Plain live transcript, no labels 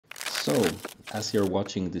So, as you're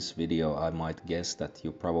watching this video, I might guess that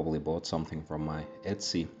you probably bought something from my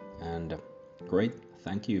Etsy, and great,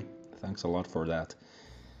 thank you. Thanks a lot for that.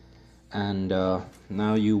 And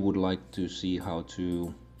now you would like to see how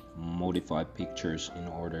to modify pictures in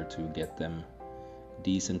order to get them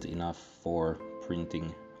decent enough for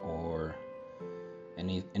printing or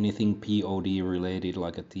anything POD related,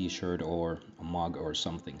 like a t-shirt or a mug or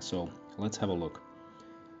something. So let's have a look.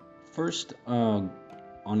 First,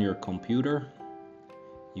 on your computer,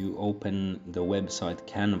 you open the website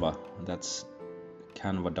Canva. That's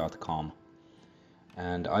canva.com.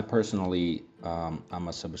 And I personally, I'm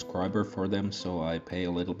a subscriber for them, so I pay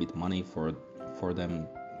a little bit money for them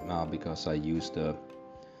because I use the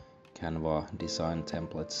Canva design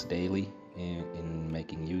templates daily in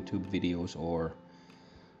making YouTube videos or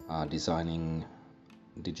designing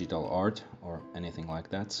digital art or anything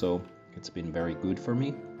like that. So it's been very good for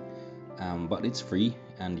me. But it's free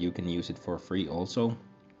and you can use it for free also.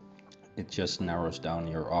 It just narrows down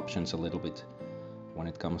your options a little bit when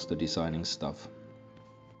it comes to designing stuff.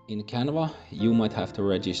 In Canva, you might have to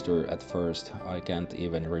register at first. I can't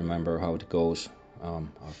even remember how it goes.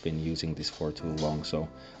 I've been using this for too long,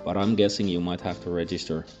 but I'm guessing you might have to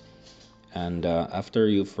register. And after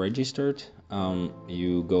you've registered,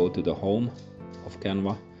 you go to the home of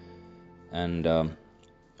Canva, and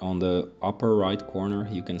on the upper right corner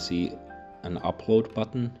you can see an upload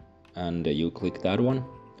button, and you click that one,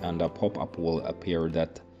 and a pop-up will appear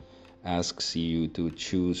that asks you to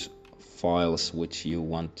choose files which you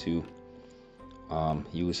want to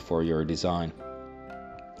use for your design.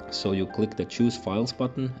 So you click the choose files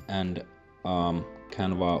button, and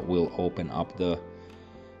Canva will open up the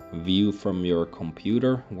view from your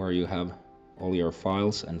computer where you have all your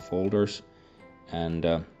files and folders. And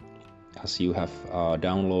as you have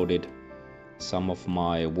downloaded some of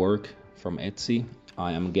my work from Etsy,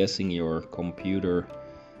 I am guessing your computer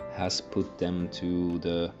has put them to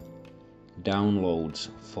the downloads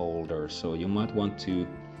folder, so you might want to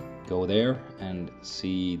go there and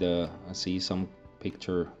see some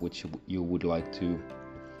picture which you would like to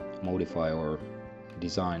modify or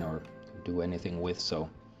design or do anything with. So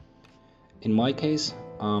in my case,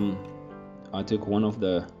 I took one of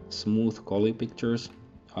the smooth collie pictures.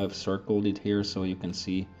 I've circled it here so you can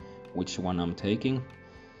see which one I'm taking,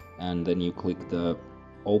 and then you click the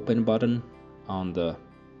open button on the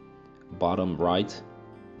bottom right.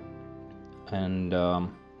 And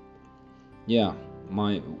yeah,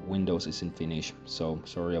 my Windows is in Finnish, so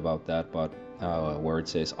sorry about that, but where it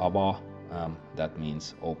says avaa, that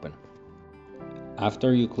means open.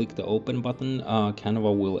 After you click the open button,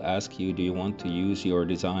 Canva will ask you, do you want to use your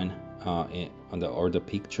design or the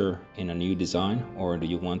picture in a new design, or do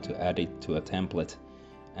you want to add it to a template?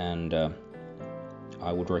 And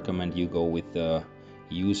I would recommend you go with the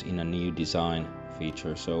use in a new design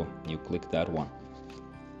feature, so you click that one.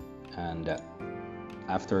 And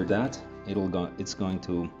after that, it's going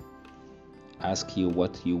to ask you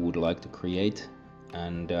what you would like to create,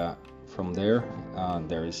 and from there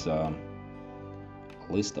there is a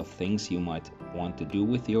list of things you might want to do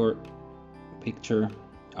with your picture.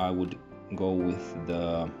 I would go with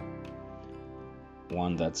the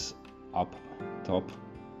one that's up top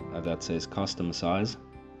that says custom size,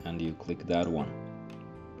 and you click that one.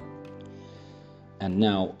 And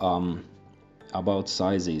now about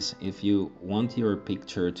sizes, if you want your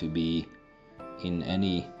picture to be in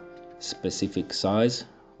any specific size,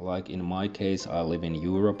 like in my case, I live in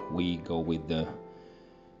Europe, we go with the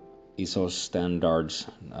ISO standards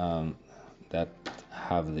that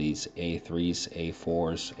have these A3s,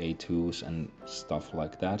 A4s, A2s and stuff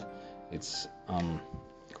like that. It's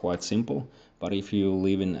quite simple. But if you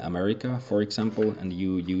live in America, for example, and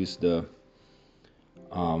you use the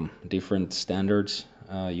different standards,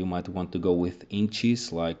 you might want to go with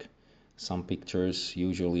inches. Like some pictures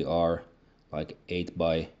usually are like 8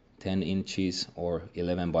 by 10 inches or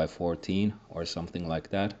 11 by 14 or something like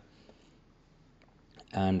that.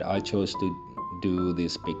 And I chose to do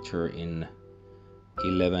this picture in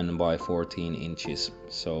 11 by 14 inches.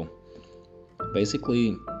 So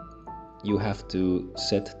basically you have to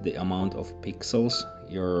set the amount of pixels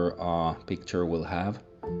your picture will have,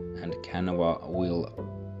 and Canva will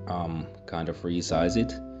kind of resize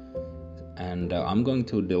it. And I'm going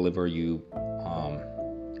to deliver you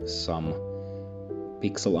some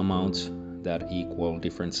pixel amounts that equal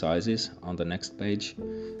different sizes on the next page,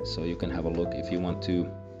 so you can have a look if you want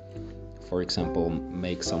to, for example,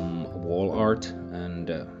 make some wall art and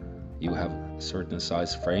you have certain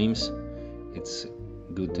size frames. It's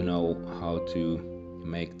good to know how to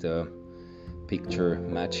make the picture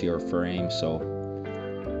match your frame. So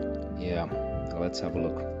yeah, let's have a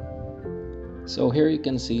look. So here you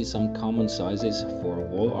can see some common sizes for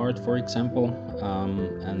wall art, for example,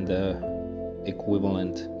 and the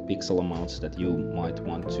equivalent pixel amounts that you might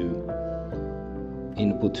want to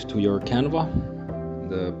input to your Canva.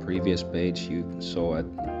 The previous page you saw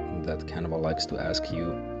that Canva likes to ask you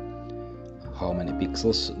how many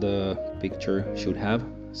pixels the picture should have.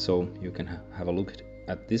 So you can have a look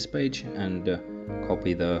at this page and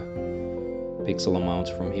copy the pixel amounts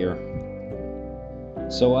from here.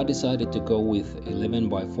 So I decided to go with 11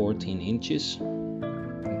 by 14 inches.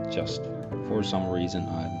 Just for some reason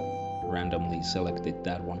I randomly selected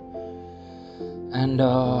that one. And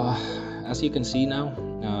as you can see now,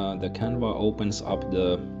 the Canva opens up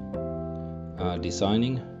the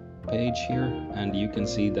designing page here, and you can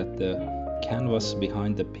see that the canvas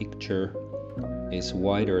behind the picture is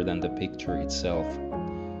wider than the picture itself.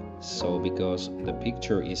 So because the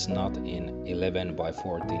picture is not in 11 by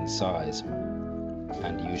 14 size,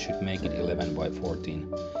 and you should make it 11 by 14.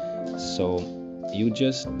 So you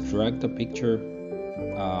just drag the picture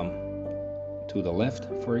to the left,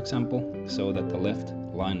 for example, so that the left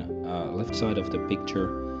side of the picture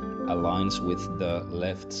aligns with the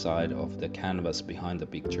left side of the canvas behind the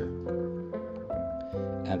picture.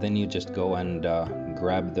 And then you just go and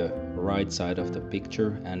grab the right side of the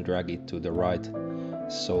picture and drag it to the right,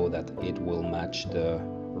 so that it will match the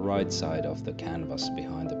right side of the canvas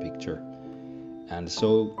behind the picture. And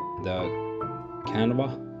so the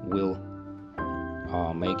Canva will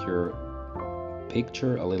make your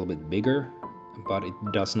picture a little bit bigger, but it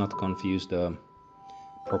does not confuse the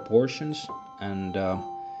proportions, and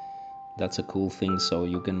that's a cool thing. So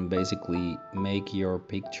you can basically make your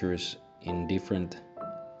pictures in different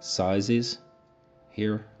sizes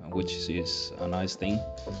here, which is a nice thing,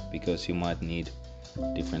 because you might need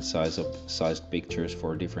different sized pictures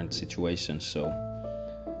for different situations. So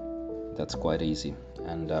that's quite easy.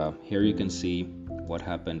 And here you can see what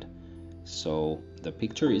happened. So the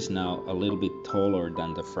picture is now a little bit taller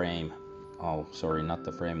than the frame. Oh, sorry, not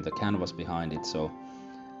the frame, the canvas behind it. So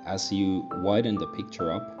as you widen the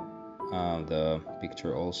picture up, the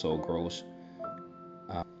picture also grows.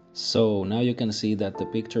 So now you can see that the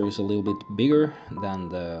picture is a little bit bigger than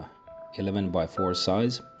the 11 by 4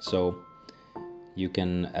 size. So you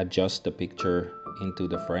can adjust the picture into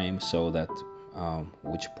the frame so that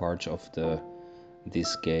which parts of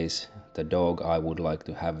this case the dog I would like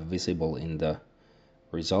to have visible in the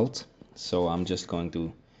result. So I'm just going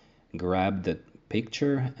to grab the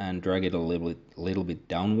picture and drag it a little bit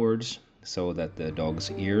downwards, so that the dog's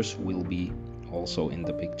ears will be also in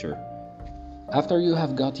the picture. After you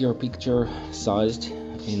have got your picture sized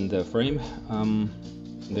in the frame,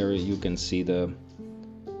 there you can see the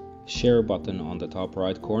share button on the top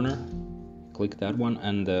right corner. Click that one,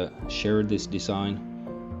 and the share this design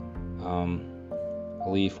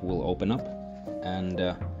leaf will open up, and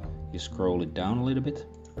you scroll it down a little bit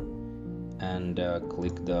and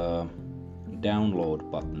click the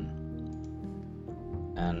download button.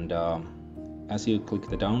 And as you click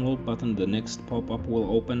the download button, the next pop-up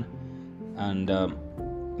will open, and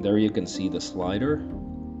there you can see the slider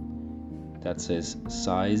that says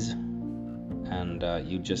size, and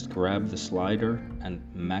you just grab the slider and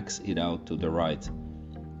max it out to the right.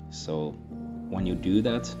 So when you do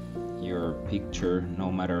that, your picture,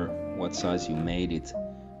 no matter what size you made it,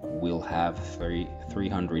 will have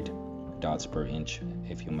 300 dots per inch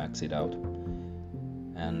if you max it out.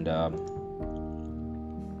 And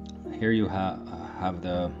here you have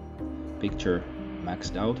the picture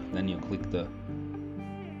maxed out. Then you click the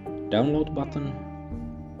download button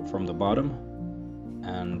from the bottom,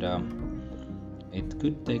 and it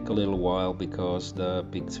could take a little while because the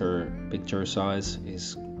picture size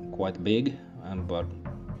is quite big, but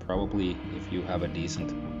probably if you have a decent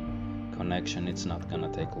connection, it's not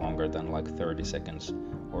gonna take longer than like 30 seconds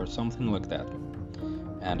or something like that.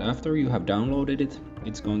 And after you have downloaded it,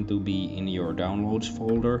 it's going to be in your downloads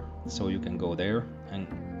folder, so you can go there and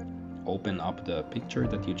open up the picture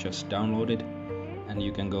that you just downloaded, and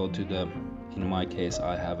you can go to the, in my case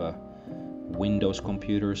I have a Windows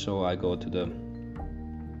computer, so I go to the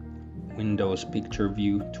Windows picture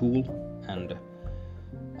view tool, and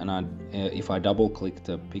if I double click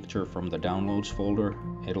the picture from the downloads folder,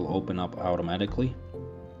 it'll open up automatically.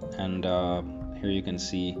 And here you can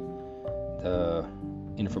see the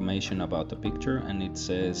information about the picture, and it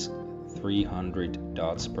says 300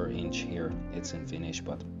 dots per inch here. It's in Finnish,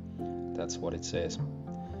 but that's what it says.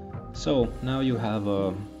 So now you have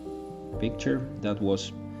a picture that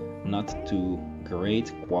was not too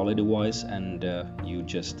great quality wise, and you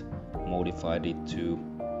just modified it to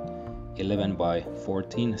 11 by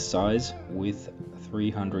 14 size with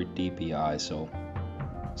 300 dpi. So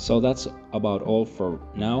So that's about all for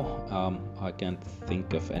now. I can't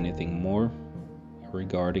think of anything more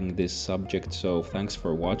regarding this subject, so thanks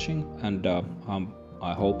for watching, and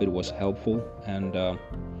I hope it was helpful, and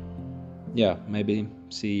yeah, maybe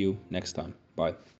see you next time. Bye.